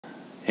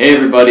Hey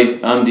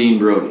everybody, I'm Dean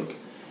Brody.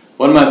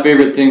 One of my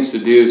favorite things to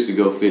do is to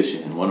go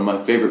fishing, and one of my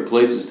favorite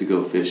places to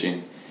go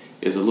fishing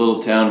is a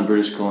little town in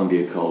British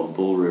Columbia called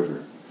Bull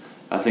River.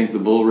 I think the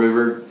Bull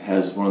River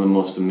has one of the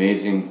most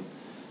amazing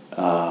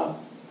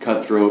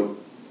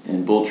cutthroat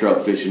and bull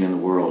trout fishing in the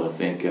world. I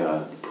think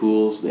the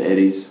pools, the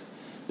eddies,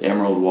 the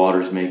emerald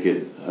waters make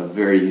it a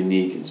very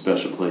unique and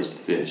special place to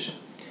fish.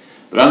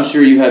 But I'm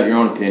sure you have your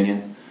own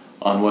opinion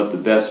on what the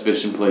best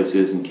fishing place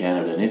is in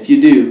Canada. And if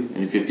you do,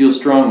 and if you feel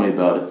strongly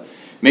about it,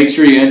 make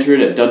sure you enter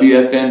it at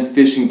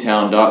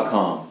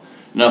wfnfishingtown.com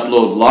and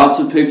upload lots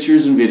of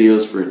pictures and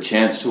videos for a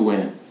chance to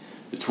win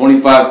the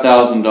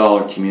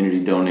 $25,000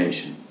 community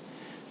donation.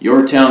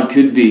 Your town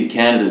could be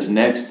Canada's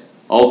next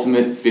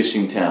ultimate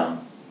fishing town.